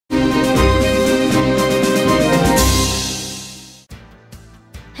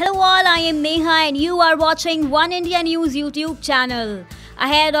I am Neha and you are watching One India News YouTube channel.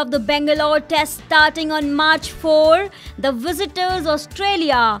 Ahead of the Bangalore Test starting on March 4, the visitors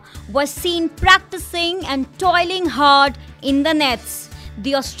Australia were seen practicing and toiling hard in the nets.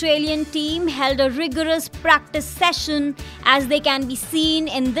 The Australian team held a rigorous practice session as they can be seen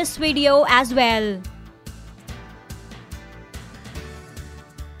in this video as well.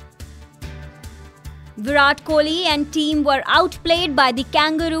 Virat Kohli and team were outplayed by the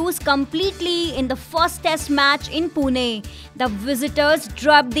kangaroos completely in the first test match in Pune. The visitors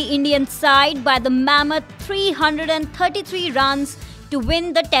drubbed the Indian side by the mammoth 333 runs to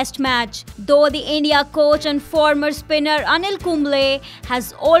win the test match. Though the India coach and former spinner Anil Kumble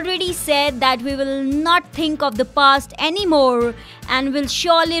has already said that we will not think of the past anymore and will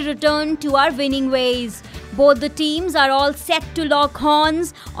surely return to our winning ways. Both the teams are all set to lock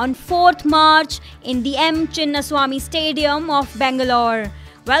horns on 4th March in the M Chinnaswamy Stadium of Bangalore.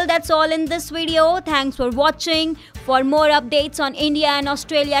 Well, that's all in this video. Thanks for watching. For more updates on India and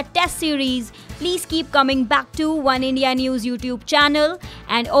Australia Test Series, please keep coming back to One India News YouTube channel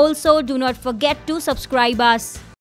and also do not forget to subscribe us.